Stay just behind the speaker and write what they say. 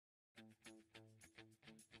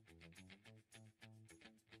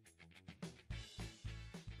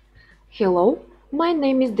Hello, my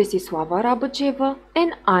name is Desislava Rabacheva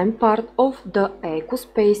and I'm part of the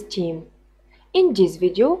EcoSpace team. In this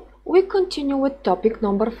video, we continue with topic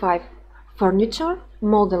number 5, Furniture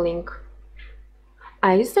Modeling.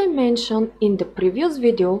 As I mentioned in the previous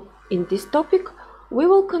video, in this topic, we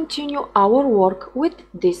will continue our work with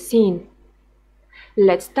this scene.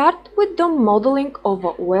 Let's start with the modeling of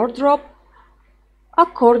a wardrobe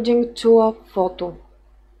according to a photo.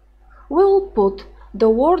 We will put the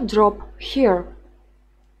wardrobe here.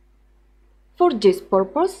 For this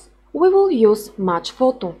purpose, we will use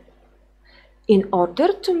MatchPhoto. In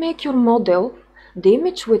order to make your model, the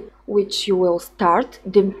image with which you will start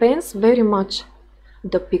depends very much.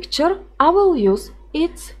 The picture I will use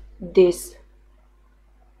is this.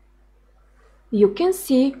 You can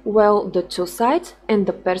see well the two sides and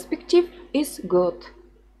the perspective is good.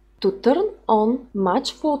 To turn on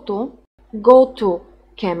MatchPhoto, go to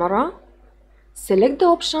Camera, select the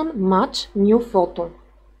option Match New Photo.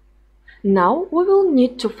 Now we will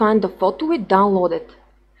need to find the photo we downloaded.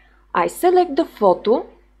 I select the photo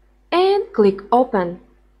and click Open.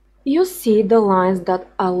 You see the lines that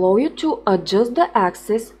allow you to adjust the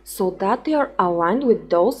axes so that they are aligned with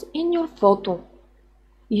those in your photo.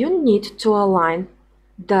 You need to align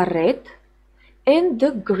the red and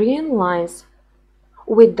the green lines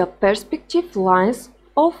with the perspective lines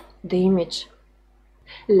of the image.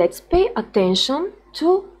 Let's pay attention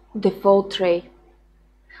to the default tray.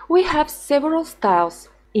 We have several styles: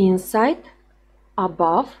 inside,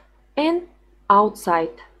 above, and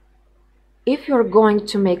outside. If you're going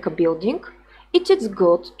to make a building, it is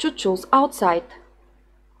good to choose outside.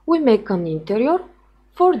 We make an interior.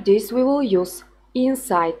 For this we will use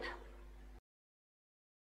inside.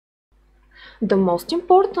 The most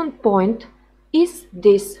important point is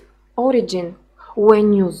this origin.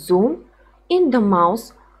 When you zoom in, the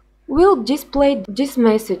mouse will display this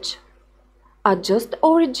message. Adjust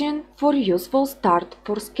origin for useful start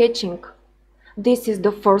for sketching. This is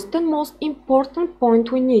the first and most important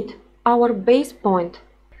point we need, our base point.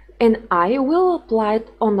 And I will apply it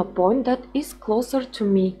on a point that is closer to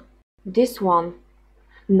me, this one.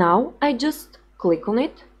 Now I just click on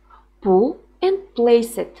it, pull and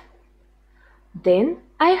place it. Then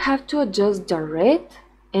I have to adjust the red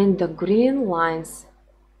and the green lines.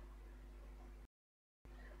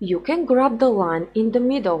 You can grab the line in the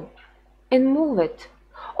middle and move it,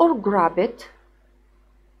 or grab it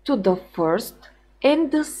to the first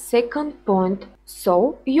and the second point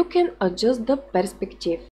so you can adjust the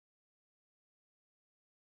perspective.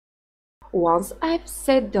 Once I've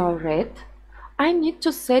set the red, I need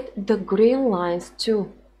to set the green lines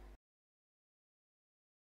too.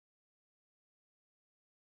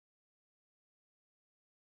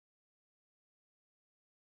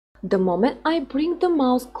 The moment I bring the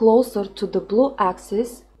mouse closer to the blue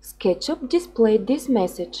axis, SketchUp displays this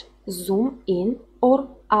message: zoom in or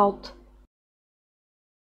out.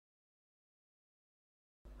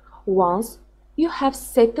 Once you have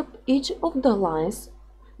set up each of the lines,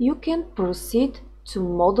 you can proceed to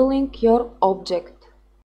modeling your object.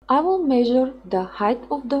 I will measure the height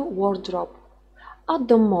of the wardrobe. At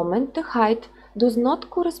the moment, the height does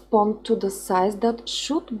not correspond to the size that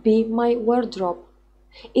should be my wardrobe.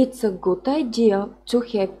 It's a good idea to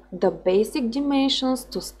have the basic dimensions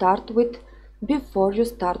to start with before you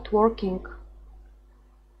start working.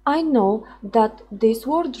 I know that this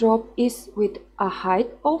wardrobe is with a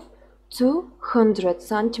height of 200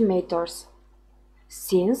 centimeters.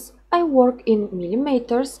 Since I work in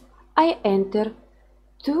millimeters, I enter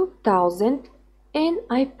 2000 and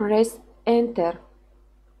I press enter.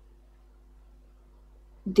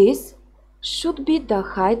 This should be the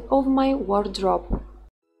height of my wardrobe.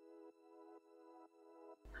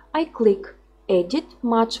 I click Edit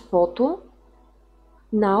MatchPhoto.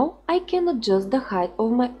 Now I can adjust the height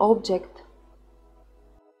of my object.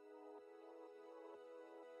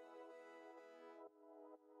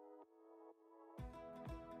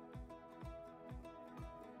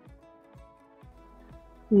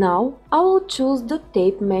 Now I will choose the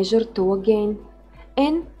tape measure tool again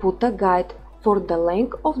and put a guide for the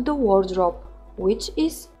length of the wardrobe, which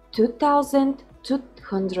is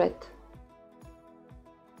 2200.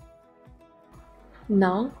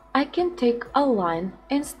 Now I can take a line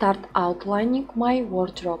and start outlining my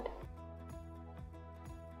wardrobe.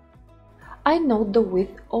 I know the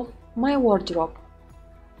width of my wardrobe,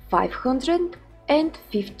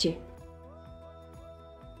 550.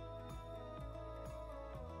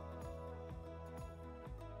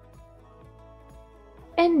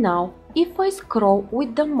 And now, if I scroll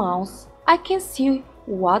with the mouse, I can see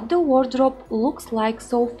what the wardrobe looks like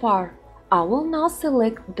so far. I will now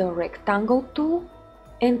select the rectangle tool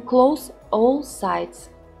and close all sides.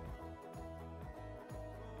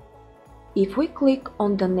 If we click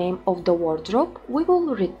on the name of the wardrobe, we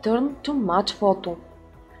will return to MatchPhoto.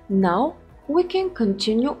 Now we can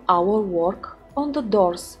continue our work on the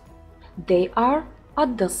doors. They are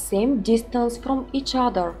at the same distance from each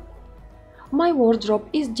other. My wardrobe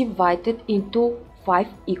is divided into 5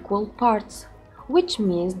 equal parts, which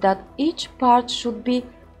means that each part should be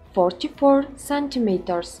 44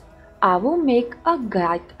 centimeters. I will make a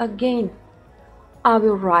guide again. I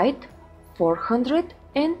will write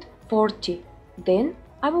 440. Then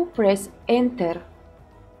I will press Enter.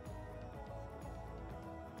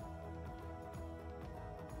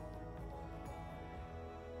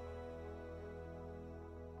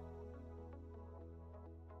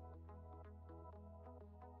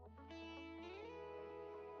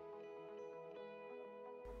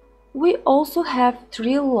 We also have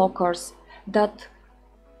 3 lockers that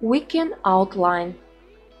we can outline.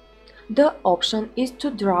 The option is to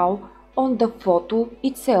draw on the photo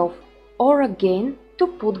itself, or again to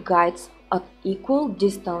put guides at equal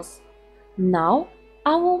distance. Now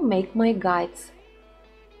I will make my guides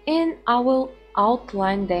and I will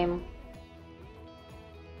outline them.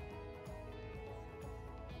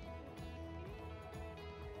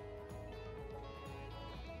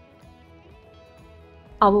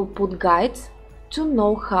 I will put guides to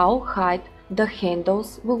know how high the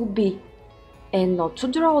handles will be, and not to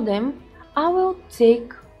draw them, I will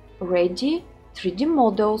take ready 3D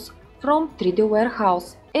models from 3D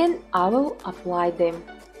Warehouse and I will apply them.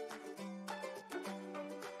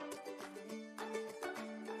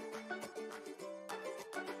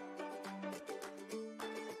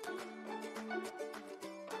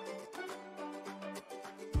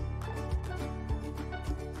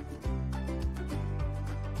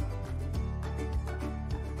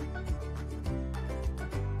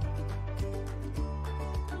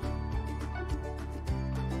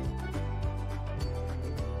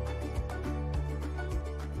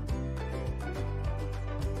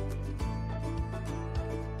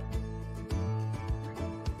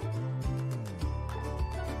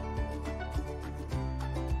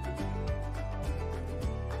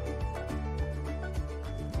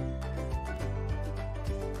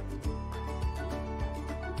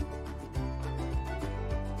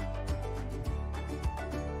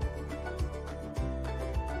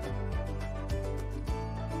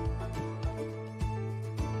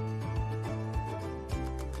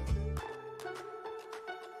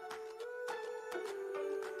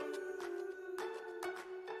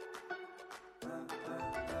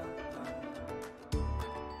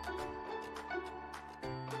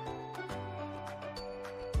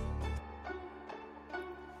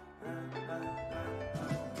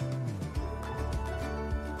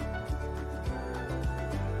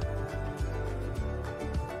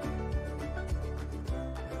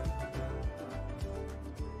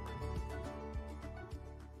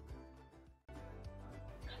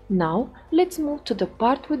 Now let's move to the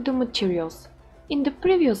part with the materials. In the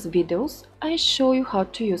previous videos I show you how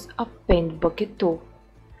to use a paint bucket tool.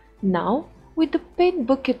 Now with the paint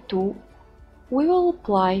bucket tool we will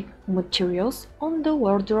apply materials on the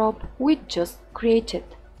wardrobe we just created.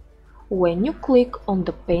 When you click on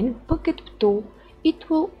the paint bucket tool, it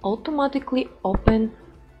will automatically open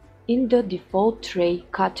in the default tray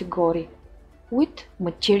category with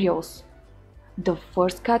materials. The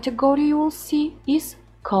first category you will see is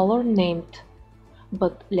color named.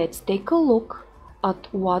 But let's take a look at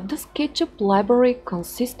what the SketchUp library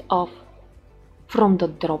consists of. From the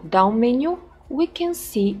drop-down menu, we can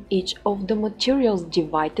see each of the materials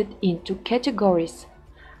divided into categories.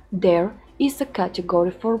 There is a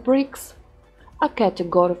category for bricks, a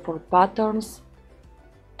category for patterns,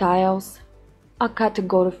 tiles, a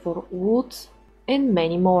category for woods, and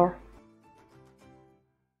many more.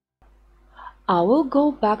 I will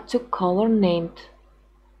go back to color named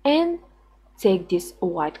and take this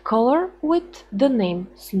white color with the name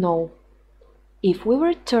Snow. If we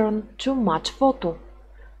return to MatchPhoto,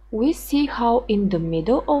 we see how in the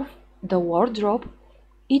middle of the wardrobe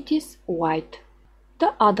it is white.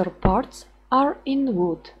 The other parts are in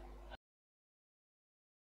wood.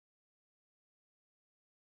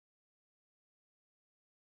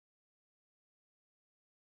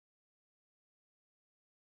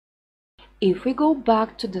 If we go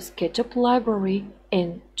back to the SketchUp library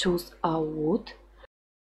and choose a wood,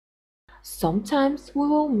 sometimes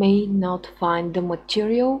we may not find the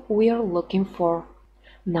material we are looking for.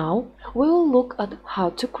 Now we will look at how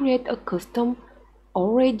to create a custom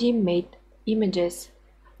already made images.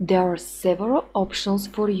 There are several options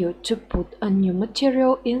for you to put a new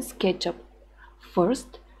material in SketchUp.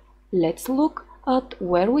 First, let's look at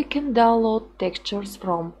where we can download textures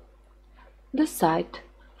from. The site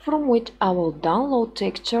from which I will download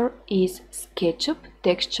texture is SketchUp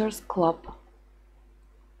Textures Club.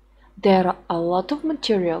 There are a lot of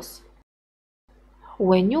materials.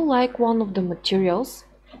 When you like one of the materials,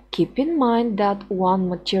 keep in mind that one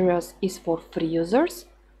material is for free users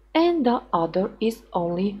and the other is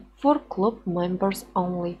only for club members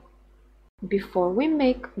only. Before we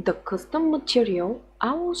make the custom material,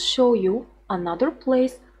 I will show you another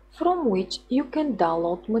place from which you can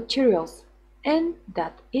download materials, and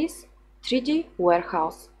that is 3D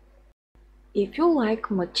Warehouse. If you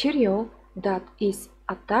like material that is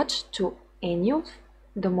attached to any of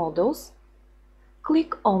the models,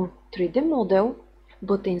 click on 3D model,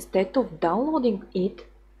 but instead of downloading it,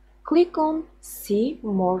 click on See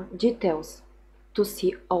More Details to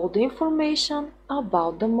see all the information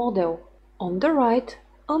about the model. On the right,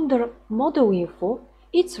 under Model Info,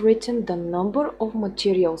 it's written the number of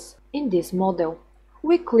materials in this model.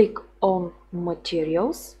 We click on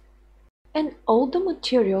Materials, and all the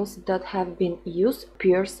materials that have been used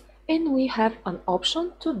appears, and we have an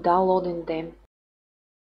option to download them.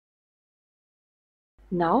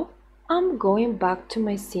 Now I'm going back to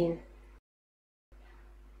my scene.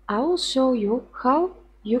 I will show you how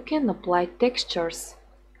you can apply textures.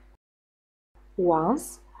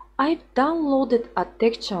 Once I've downloaded a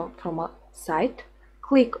texture from a site,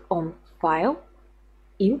 click on File,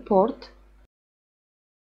 Import,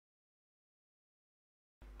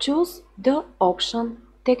 choose the option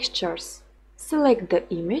Textures, select the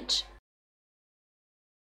image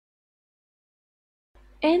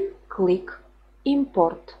and click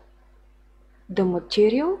Import. The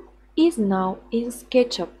material is now in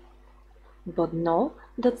SketchUp, but know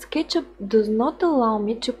that SketchUp does not allow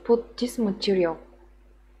me to put this material.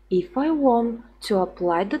 If I want to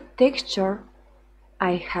apply the texture,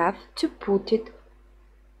 I have to put it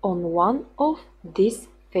on one of these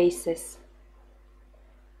faces.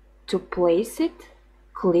 To place it,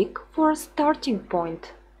 click for a starting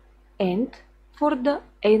point and for the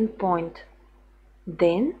end point.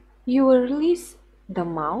 Then you will release the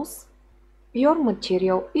mouse. Your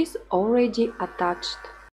material is already attached.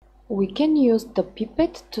 We can use the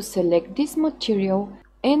pipette to select this material,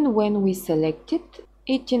 and when we select it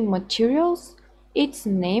in materials, its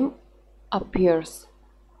name appears.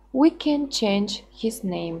 We can change his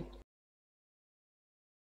name.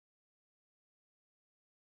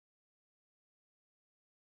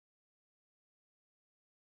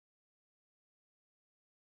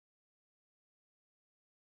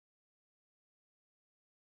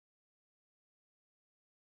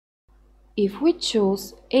 If we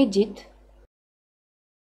choose Edit,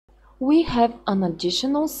 we have an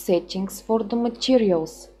additional settings for the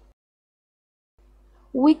materials.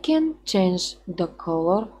 We can change the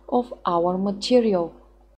color of our material.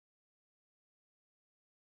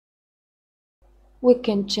 We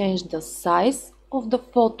can change the size of the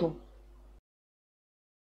photo.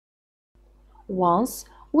 Once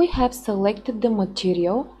we have selected the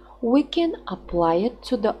material, we can apply it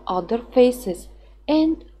to the other faces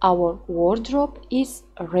and our wardrobe is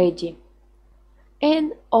ready.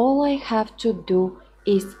 And all I have to do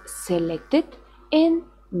is select it and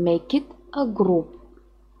make it a group.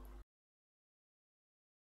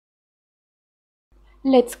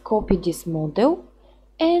 Let's copy this model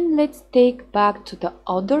and let's take back to the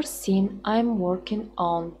other scene I'm working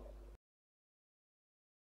on.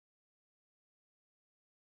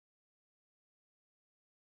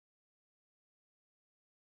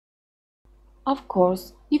 Of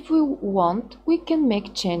course, if we want, we can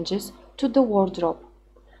make changes to the wardrobe.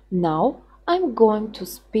 Now I'm going to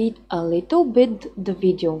speed a little bit the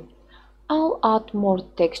video. I'll add more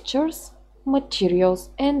textures,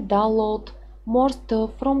 materials and download more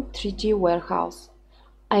stuff from 3D Warehouse.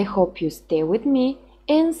 I hope you stay with me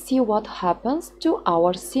and see what happens to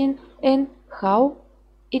our scene and how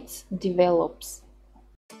it develops.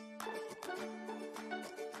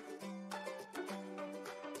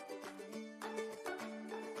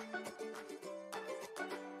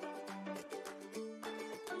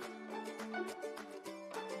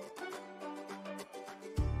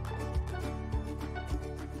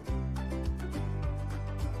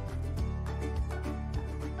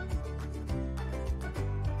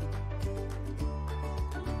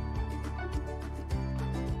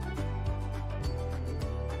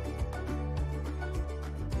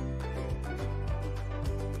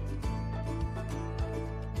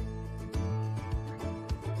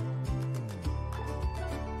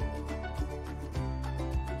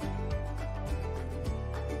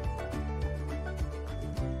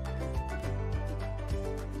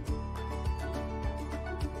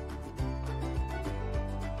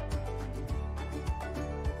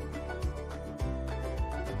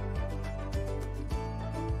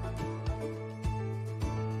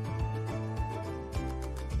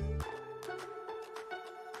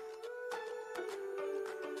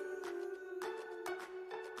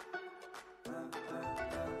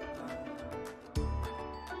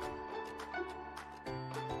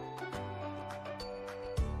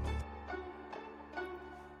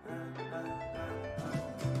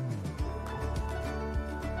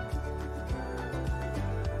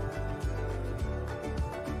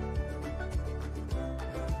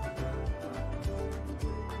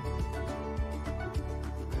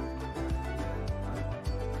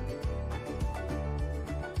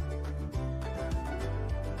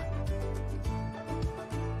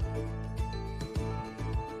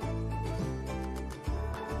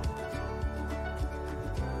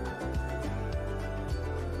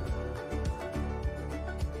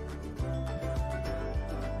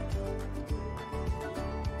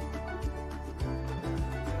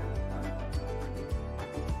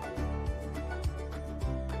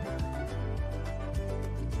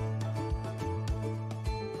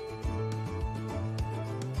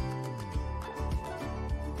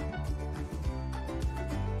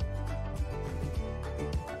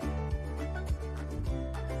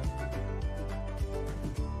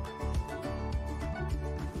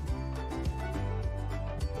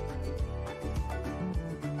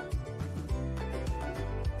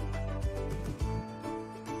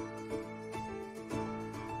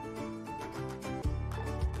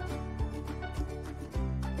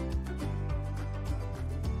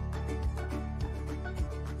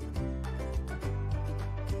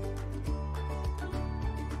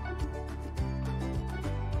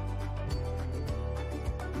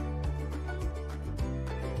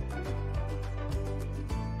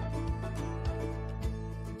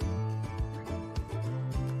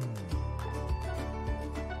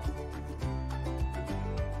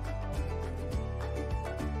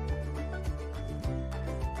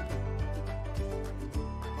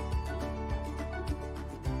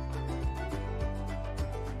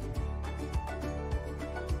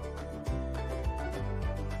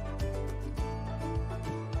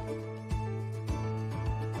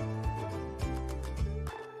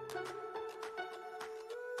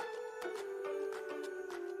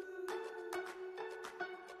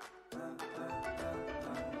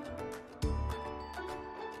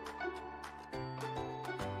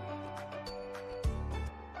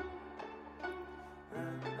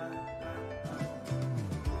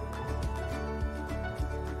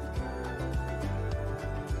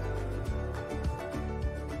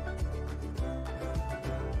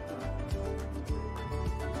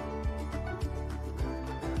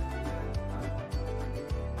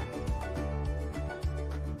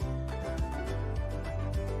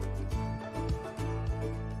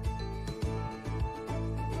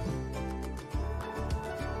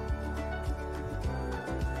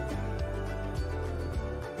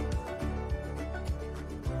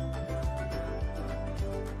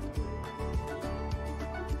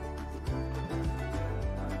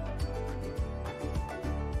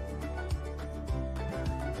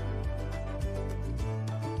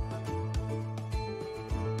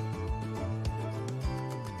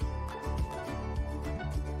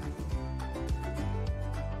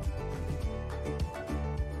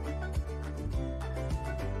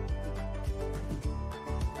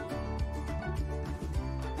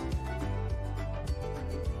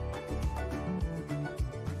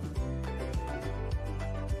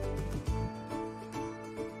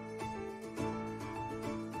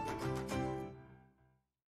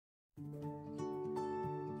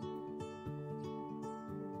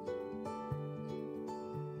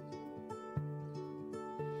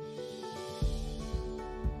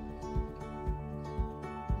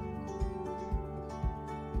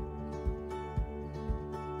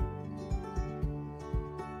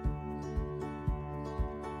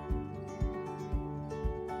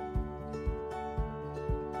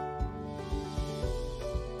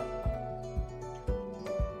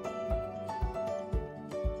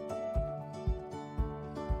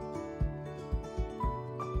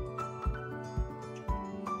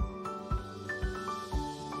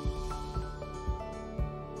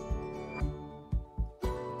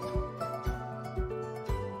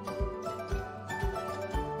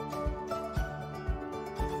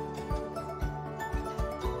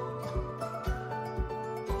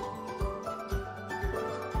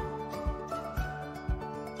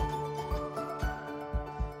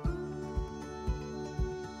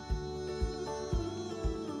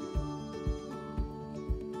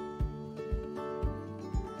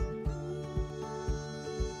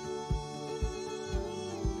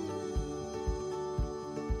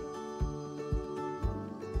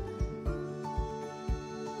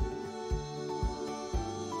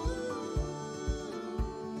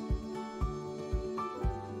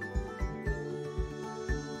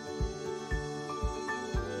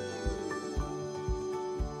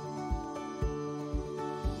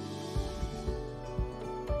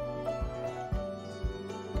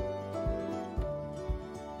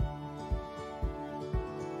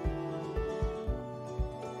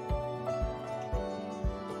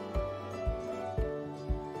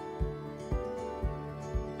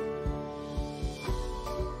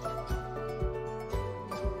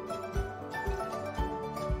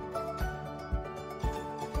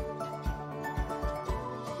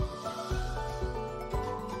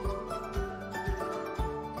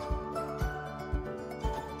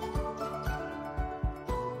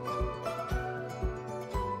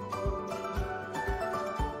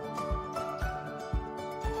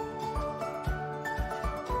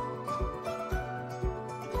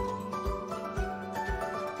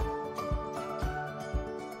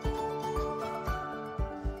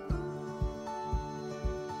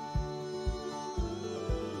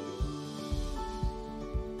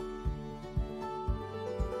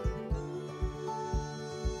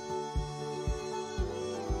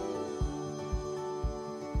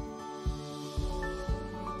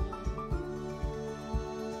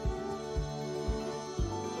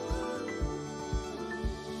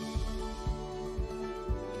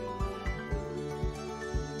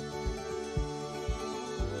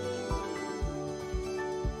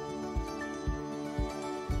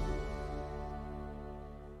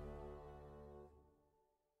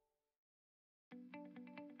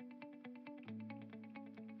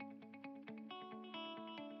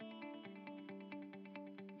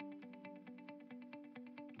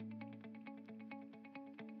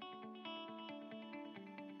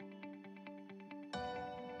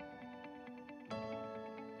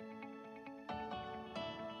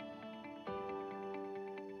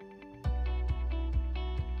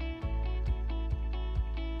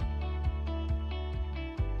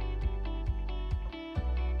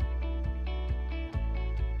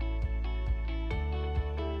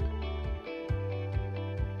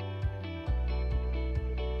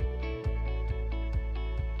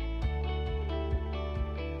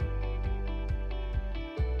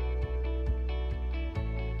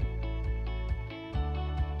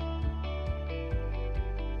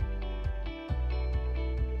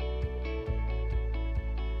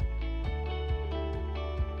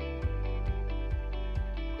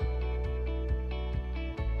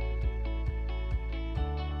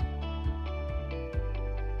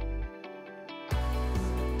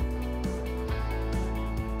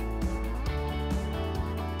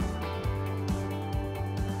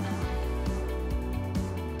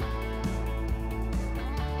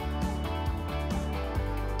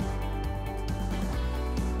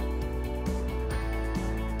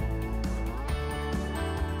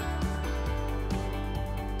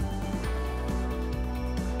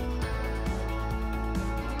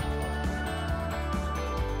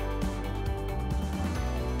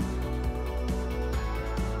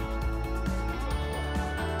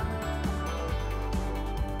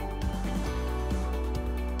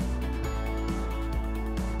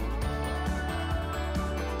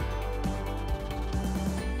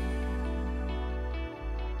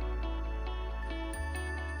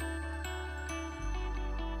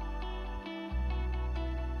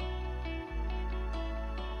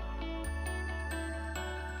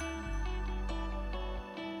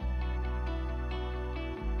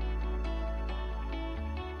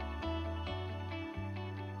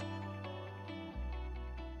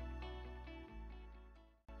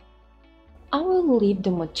 I will leave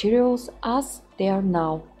the materials as they are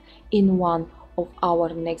now. In one of our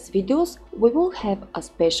next videos, we will have a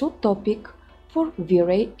special topic for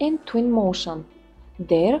V-Ray and Twinmotion.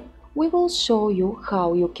 There, we will show you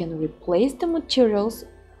how you can replace the materials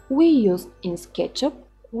we used in SketchUp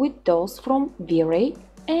with those from V-Ray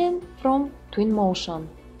and from Twinmotion.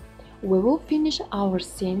 We will finish our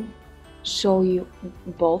scene, show you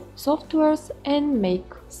both softwares and make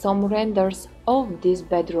some renders of this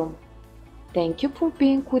bedroom. Thank you for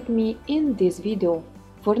being with me in this video,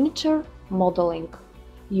 Furniture Modeling.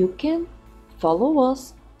 You can follow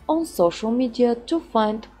us on social media to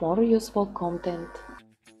find more useful content.